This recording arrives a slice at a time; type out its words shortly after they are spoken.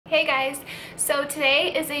Hey guys, so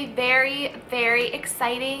today is a very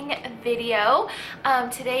exciting video.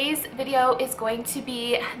 Today's video is going to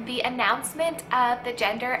be the announcement of the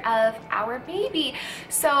gender of our baby.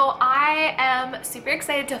 So I am super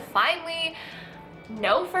excited to finally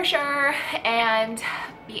know for sure and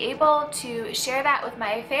be able to share that with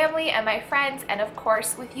my family and my friends and of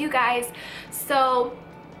course with you guys. So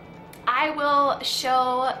I will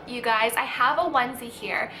show you guys, I have a onesie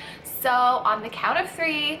here. So on the count of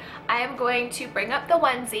 3, I am going to bring up the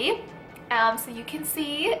onesie so you can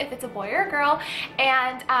see if it's a boy or a girl,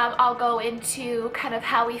 and I'll go into kind of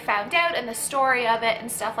how we found out and the story of it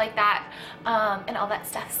and stuff like that, and all that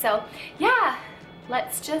stuff. So yeah,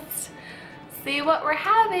 let's just see what we're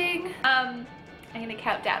having. I'm gonna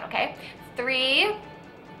count down, okay? 3,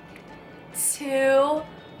 2,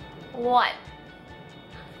 1.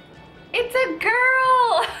 It's a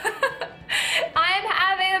girl! I'm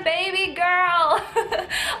having a baby girl!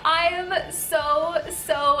 I am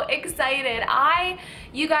so excited.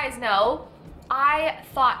 You guys know, I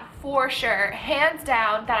thought for sure, hands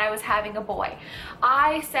down, that I was having a boy.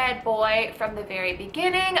 I said boy from the very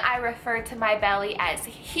beginning. I referred to my belly as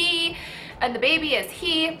he, and the baby as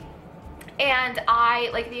he. And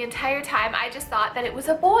like the entire time, I just thought that it was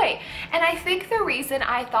a boy. And I think the reason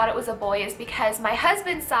I thought it was a boy is because my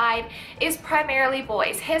husband's side is primarily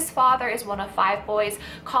boys. His father is one of 5 boys,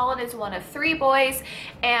 Colin is one of 3 boys,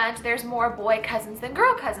 and there's more boy cousins than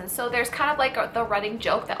girl cousins. So there's kind of like the running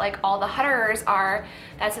joke that like all the Hutterers are,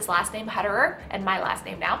 that's his last name, Hutterer, and my last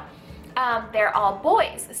name now. They're all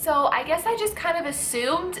boys. So I guess I just kind of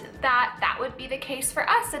assumed that that would be the case for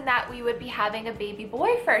us and that we would be having a baby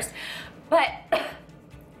boy first. But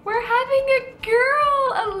we're having a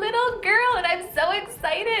girl, a little girl, and I'm so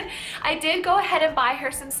excited. I did go ahead and buy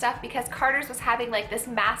her some stuff because Carter's was having like this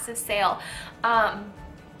massive sale. And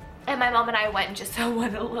my mom and I went and just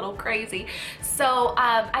went a little crazy. So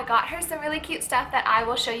I got her some really cute stuff that I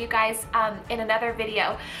will show you guys in another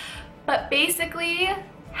video. But basically,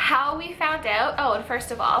 how we found out, oh, and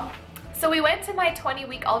first of all, so we went to my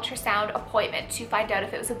 20-week ultrasound appointment to find out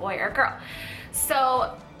if it was a boy or a girl.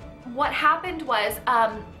 So what happened was,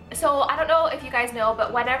 so I don't know if you guys know,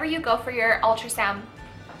 but whenever you go for your ultrasound,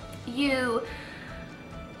 you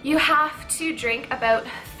have to drink about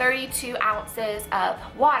 32 ounces of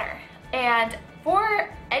water. And for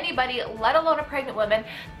anybody, let alone a pregnant woman,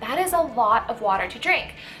 that is a lot of water to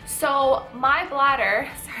drink. So my bladder,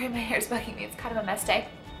 sorry my hair's bugging me, it's kind of a mess day.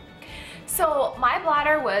 So my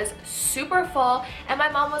bladder was super full and my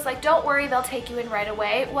mom was like, don't worry, they'll take you in right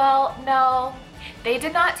away. Well, no, they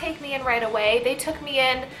did not take me in right away. They took me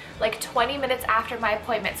in like 20 minutes after my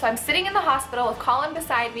appointment. So I'm sitting in the hospital with Colin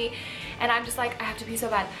beside me and I'm just like, I have to pee so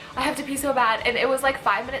bad. I have to pee so bad. And it was like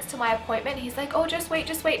 5 minutes to my appointment. He's like, oh, just wait.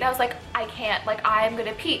 And I was like, I can't, like I am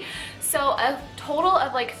gonna pee. So a total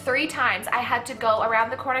of like 3 times I had to go around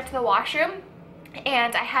the corner to the washroom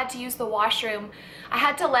and I had to use the washroom. I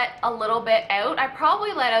had to let a little bit out. I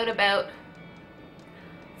probably let out about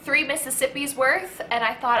 3 Mississippi's worth, and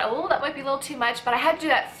I thought, oh, that might be a little too much, but I had to do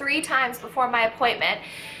that 3 times before my appointment.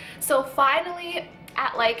 So finally,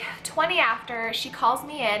 at like 20 after, she calls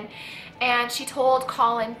me in and she told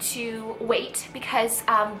Colin to wait because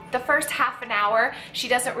the first half an hour, she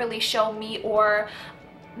doesn't really show me or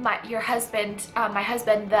my husband,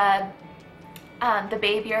 the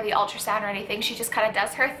baby or the ultrasound or anything. She just kind of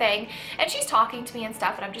does her thing and she's talking to me and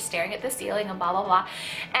stuff and I'm just staring at the ceiling and blah blah blah.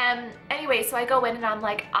 And anyway, so I go in and I'm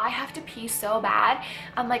like, I have to pee so bad.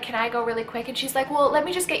 I'm like, can I go really quick? And she's like, well, let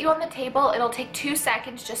me just get you on the table. It'll take 2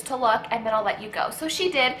 seconds just to look and then I'll let you go. So she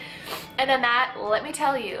did, and then that, let me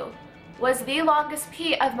tell you, was the longest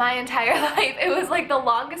pee of my entire life. It was like the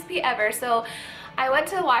longest pee ever. So I went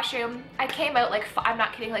to the washroom. I came out like, I'm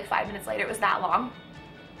not kidding, like 5 minutes later. It was that long.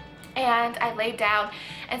 And I laid down,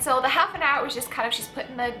 and so the half an hour was just kind of, she's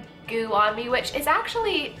putting the goo on me, which is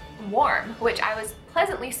actually warm, which I was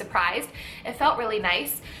pleasantly surprised. It felt really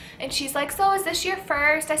nice. And she's like, so is this your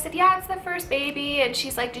first? I said, yeah, it's the first baby. And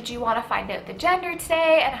she's like, did you want to find out the gender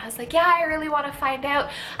today? And I was like, yeah, I really want to find out.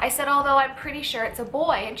 I said, although I'm pretty sure it's a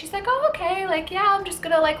boy. And she's like, oh, okay, like, yeah, I'm just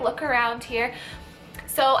gonna like look around here.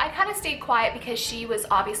 So I kind of stayed quiet because she was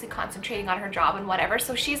obviously concentrating on her job and whatever.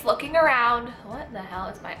 So she's looking around. What in the hell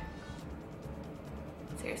is my...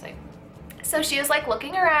 Seriously. So she was like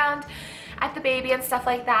looking around at the baby and stuff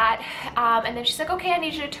like that, and then she's like, okay, I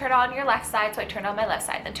need you to turn on your left side. So I turned on my left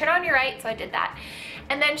side, then turn on your right. So I did that,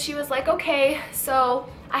 and then she was like, okay, so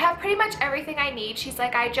I have pretty much everything I need. She's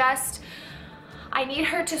like, I need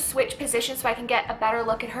her to switch positions so I can get a better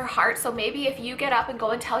look at her heart. So maybe if you get up and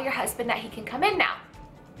go and tell your husband that he can come in now.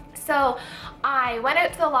 So I went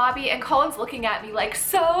out to the lobby and Colin's looking at me like,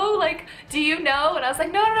 so, like, do you know? And I was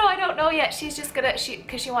like, no, I don't know yet. She's just gonna,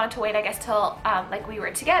 because she wanted to wait, I guess, till like we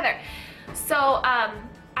were together. So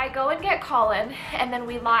I go and get Colin, and then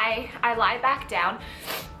I lie back down,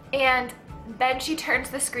 and then she turns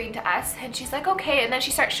the screen to us and she's like, okay, and then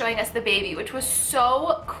she starts showing us the baby, which was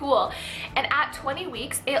so cool. And at 20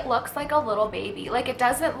 weeks, it looks like a little baby. Like, it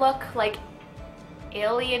doesn't look like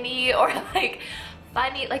alien-y or like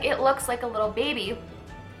funny, like it looks like a little baby.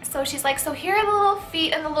 So she's like, so here are the little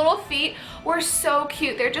feet, and the little feet were so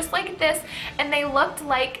cute. They're just like this, and they looked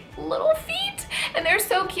like little feet, and they're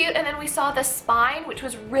so cute. And then we saw the spine, which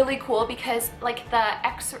was really cool because like the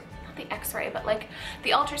X-ray, but like the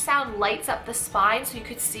ultrasound lights up the spine, so you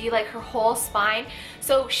could see like her whole spine.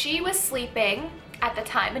 So she was sleeping at the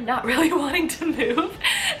time and not really wanting to move.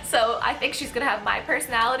 So I think she's gonna have my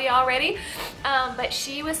personality already. But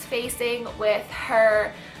she was facing with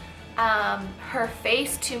her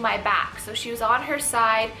face to my back. So she was on her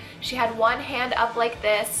side. She had one hand up like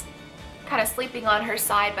this, kind of sleeping on her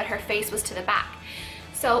side, but her face was to the back.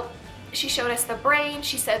 So she showed us the brain.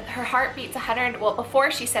 She said her heart beats 100, well,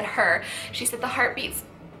 before she said she said the heart beats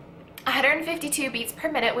 152 beats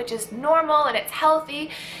per minute, which is normal and it's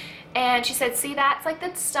healthy. And she said, see, that's like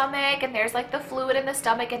the stomach, and there's like the fluid in the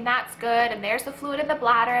stomach, and that's good, and there's the fluid in the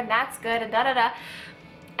bladder, and that's good, and da-da-da.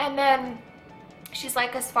 And then she's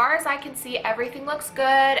like, as far as I can see, everything looks good,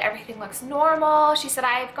 everything looks normal. She said,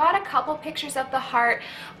 I've got a couple pictures of the heart,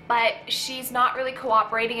 but she's not really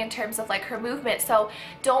cooperating in terms of like her movement. So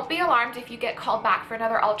don't be alarmed if you get called back for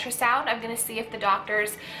another ultrasound. I'm gonna see if the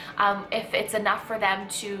doctors, if it's enough for them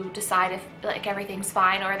to decide if like everything's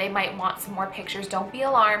fine, or they might want some more pictures. Don't be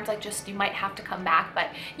alarmed, like just, you might have to come back, but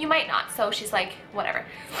you might not. So she's like, whatever.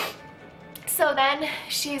 So then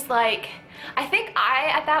she's like, I think I,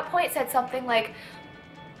 at that point, said something like,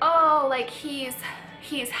 oh, like he's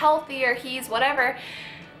healthy, or he's whatever.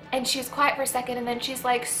 And she was quiet for a second, and then she's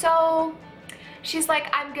like, so, she's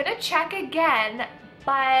like, I'm gonna check again,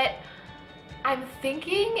 but I'm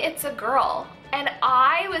thinking it's a girl. And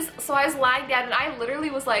I was lying down, and I literally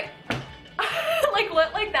was like, like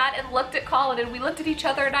went like that and looked at Colin, and we looked at each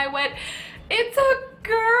other, and I went, it's a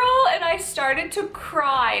girl. And I started to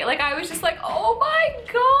cry. Like, I was just like, oh my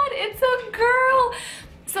God, it's a girl.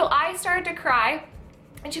 So I started to cry.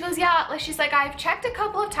 And she goes, yeah, like, she's like, I've checked a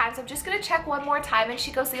couple of times. I'm just gonna check one more time. And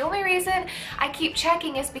she goes, the only reason I keep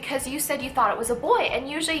checking is because you said you thought it was a boy. And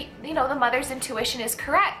usually, you know, the mother's intuition is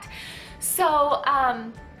correct. So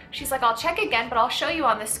she's like, I'll check again, but I'll show you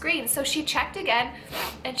on the screen. So she checked again,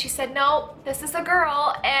 and she said, no, this is a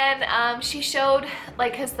girl. And she showed,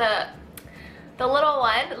 like, cause the little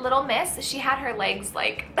one, little miss, she had her legs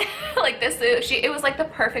like like this. It was like the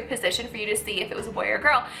perfect position for you to see if it was a boy or a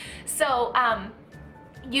girl. So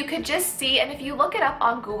you could just see, and if you look it up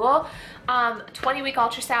on Google, 20-week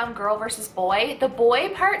ultrasound, girl versus boy, the boy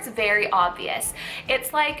part's very obvious.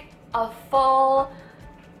 It's like a full,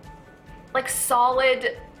 like,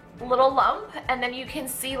 solid little lump, and then you can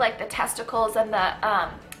see like the testicles and the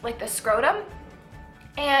like the scrotum.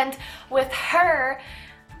 And with her,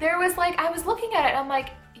 there was like, I was looking at it and I'm like,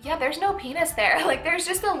 yeah, there's no penis there. Like, there's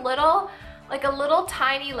just a little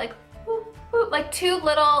tiny, like, whoop, whoop, like two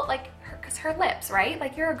little, like, cause her lips, right?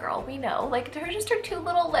 Like, you're a girl, we know. Like, they're just her two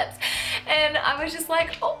little lips. And I was just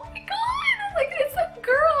like, oh my God, like, it's a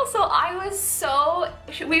girl. So I was so,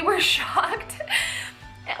 we were shocked.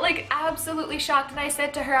 Like, absolutely shocked. And I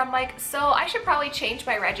said to her, I'm like, so I should probably change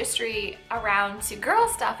my registry around to girl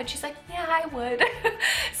stuff. And she's like, yeah, I would.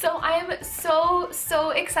 So I am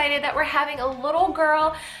so excited that we're having a little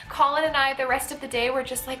girl. Colin and I, the rest of the day, were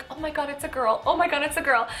just like, oh my God, it's a girl. Oh my God, it's a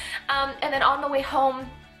girl. And then on the way home,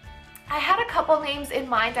 I had a couple names in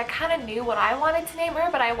mind. I kind of knew what I wanted to name her,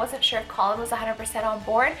 but I wasn't sure if Colin was 100% on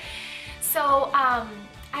board. So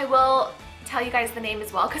I will tell you guys the name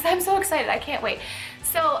as well, because I'm so excited. I can't wait.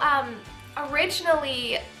 So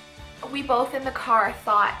originally, we both in the car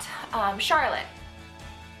thought Charlotte,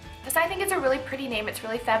 because I think it's a really pretty name. It's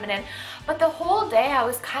really feminine. But the whole day I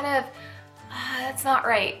was kind of, that's not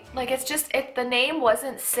right. Like, it's just, the name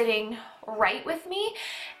wasn't sitting right with me.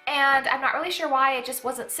 And I'm not really sure why. It just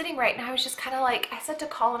wasn't sitting right. And I was just kind of like, I said to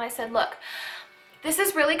Colin, I said, look, this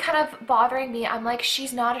is really kind of bothering me. I'm like,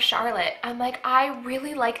 she's not a Charlotte. I'm like, I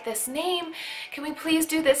really like this name. Can we please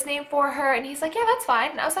do this name for her? And he's like, yeah, that's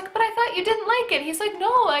fine. And I was like, but I thought you didn't like it. He's like,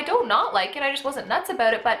 no, I don't not like it. I just wasn't nuts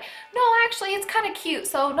about it. But no, actually, it's kind of cute.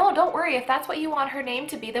 So no, don't worry. If that's what you want her name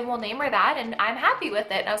to be, then we'll name her that. And I'm happy with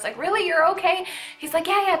it. And I was like, really? You're okay? He's like,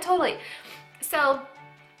 yeah, totally. So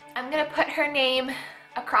I'm going to put her name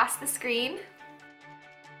across the screen.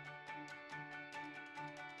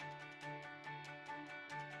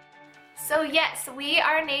 So yes, we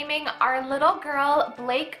are naming our little girl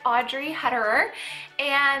Blake Audrey Hutterer,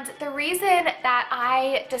 and the reason that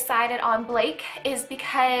I decided on Blake is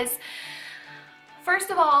because,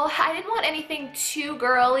 first of all, I didn't want anything too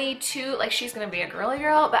girly, like she's gonna be a girly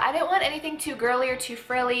girl, but I didn't want anything too girly or too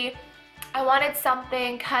frilly. I wanted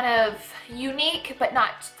something kind of unique, but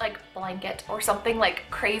not like blanket or something like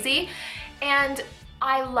crazy. And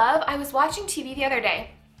I was watching TV the other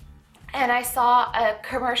day, and I saw a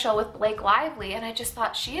commercial with Blake Lively, and I just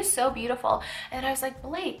thought, she is so beautiful. And I was like,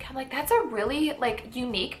 Blake, I'm like, that's a really like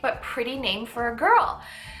unique but pretty name for a girl.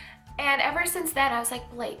 And ever since then, I was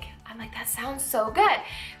like, Blake, I'm like, that sounds so good.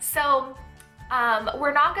 So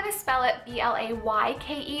we're not gonna spell it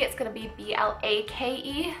B-L-A-Y-K-E, it's gonna be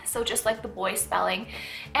B-L-A-K-E, so just like the boy spelling.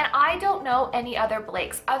 And I don't know any other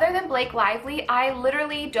Blakes. Other than Blake Lively, I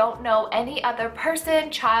literally don't know any other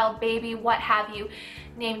person, child, baby, what have you,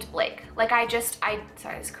 named Blake. Like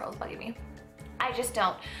sorry, this curl's bugging me. I just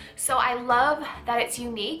don't. So I love that it's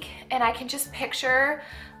unique, and I can just picture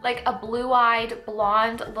like a blue-eyed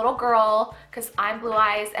blonde little girl, because I'm blue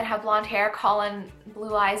eyes and have blonde hair, Colin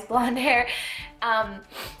blue eyes, blonde hair.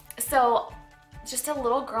 So just a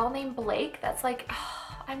little girl named Blake, that's like,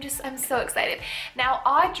 oh, I'm so excited. Now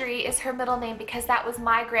Audrey is her middle name because that was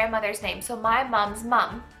my grandmother's name, so my mom's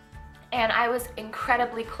mom, and I was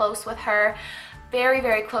incredibly close with her. Very,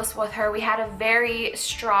 very close with her. We had a very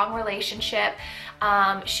strong relationship.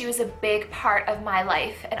 She was a big part of my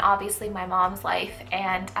life, and obviously my mom's life,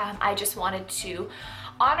 and I just wanted to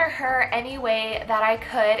honor her any way that I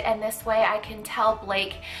could, and this way I can tell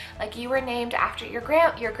Blake, like, you were named after your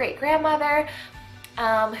great-grandmother,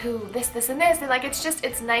 who this, and this, and like,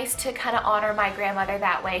 it's nice to kind of honor my grandmother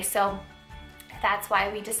that way. So that's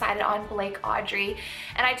why we decided on Blake Audrey.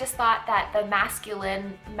 And I just thought that the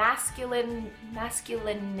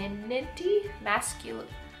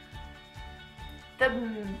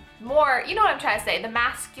more, you know what I'm trying to say, the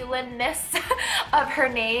masculineness of her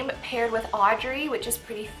name paired with Audrey, which is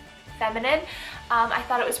pretty feminine. I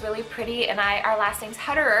thought it was really pretty, and our last name's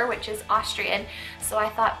Hutterer, which is Austrian, so I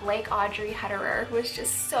thought Blake Audrey Hutterer was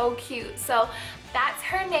just so cute. So that's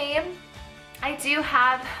her name. I do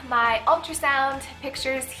have my ultrasound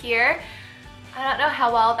pictures here. I don't know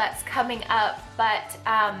how well that's coming up, but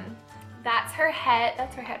that's her head.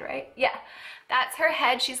 That's her head, right? Yeah, that's her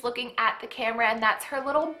head. She's looking at the camera, and that's her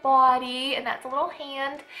little body, and that's a little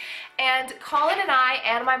hand. And Colin and I,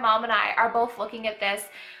 and my mom and I, are both looking at this,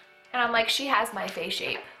 and I'm like, she has my face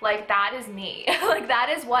shape. Like, that is me. Like, that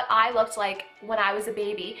is what I looked like when I was a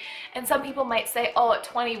baby. And some people might say, oh, at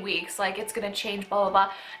 20 weeks, like, it's gonna change, blah, blah,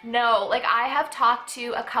 blah. No, like, I have talked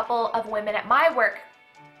to a couple of women at my work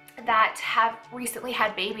that have recently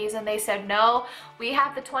had babies, and they said, no, we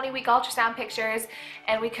have the 20-week ultrasound pictures,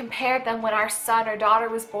 and we compared them when our son or daughter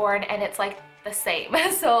was born, and it's like the same.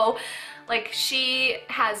 So like, she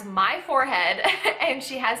has my forehead and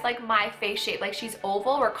she has like my face shape. Like, she's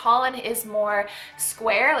oval, where Colin is more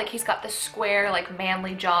square. Like, he's got the square, like,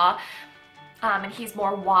 manly jaw, and he's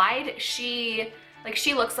more wide. She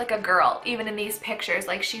looks like a girl even in these pictures.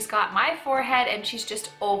 Like, she's got my forehead and she's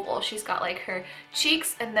just oval. She's got like her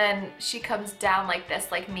cheeks, and then she comes down like this,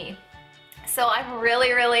 like me. So I'm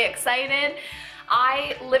really, really excited.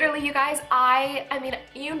 I literally, you guys, I mean,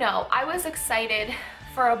 you know, I was excited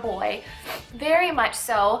for a boy, very much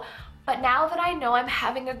so, but now that I know I'm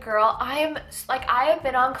having a girl, I have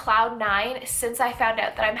been on cloud 9 since I found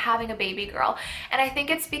out that I'm having a baby girl. And I think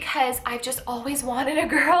it's because I've just always wanted a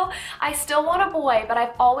girl. I still want a boy, but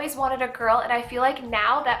I've always wanted a girl, and I feel like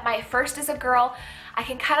now that my first is a girl, I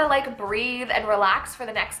can kind of like breathe and relax for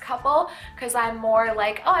the next couple, because I'm more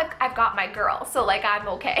like, oh, I've got my girl, so like, I'm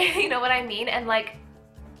okay. You know what I mean? And like,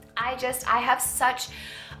 I have such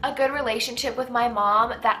a good relationship with my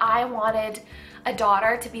mom that I wanted a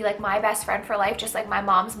daughter to be like my best friend for life, just like my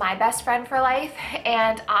mom's my best friend for life.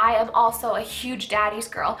 And I am also a huge daddy's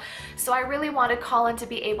girl, so I really wanted Colin to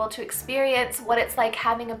be able to experience what it's like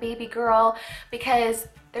having a baby girl, because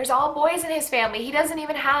there's all boys in his family. He doesn't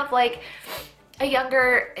even have like he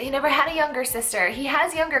never had a younger sister. He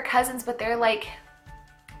has younger cousins, but they're like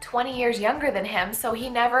 20 years younger than him, so he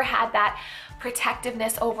never had that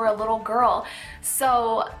protectiveness over a little girl.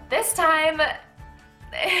 So this time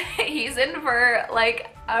he's in for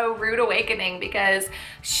like a rude awakening, because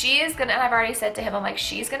she is gonna, and I've already said to him, I'm like,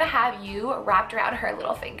 she's gonna have you wrapped around her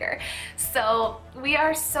little finger. So we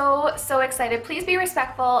are so excited. Please be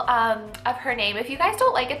respectful of her name. If you guys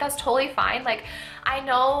don't like it, that's totally fine. Like, I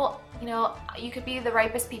know, you know, you could be the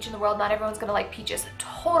ripest peach in the world, not everyone's gonna like peaches.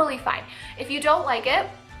 Totally fine. If you don't like it,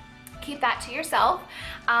 keep that to yourself.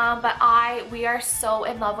 But we are so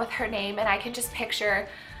in love with her name, and I can just picture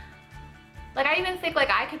Like I even think like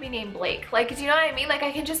I could be named Blake. Like, do you know what I mean? Like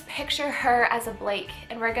I can just picture her as a Blake,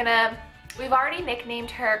 and we've already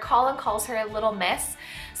nicknamed her, Colin calls her Little Miss.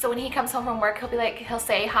 So when he comes home from work, he'll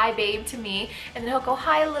say, hi babe to me, and then he'll go,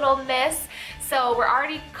 hi little miss. So we're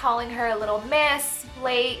already calling her Little Miss,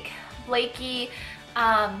 Blake, Blakey,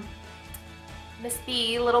 Miss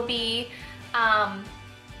B, Little B.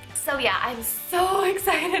 So yeah, I'm so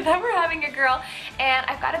excited that we're having a girl, and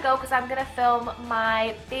I've got to go because I'm gonna film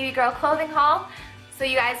my baby girl clothing haul. So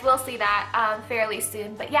you guys will see that fairly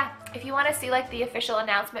soon. But yeah, if you want to see like the official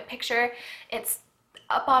announcement picture, it's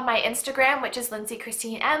up on my Instagram, which is Lindsay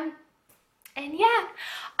Christine M. And yeah,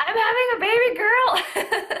 I'm having a baby girl.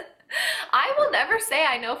 I will never say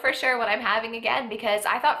I know for sure what I'm having again, because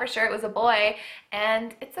I thought for sure it was a boy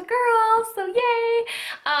and it's a girl, so yay.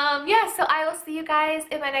 Yeah, so I will see you guys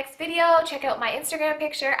in my next video. Check out my Instagram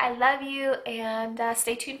picture. I love you, and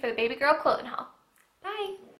stay tuned for the baby girl clothing haul.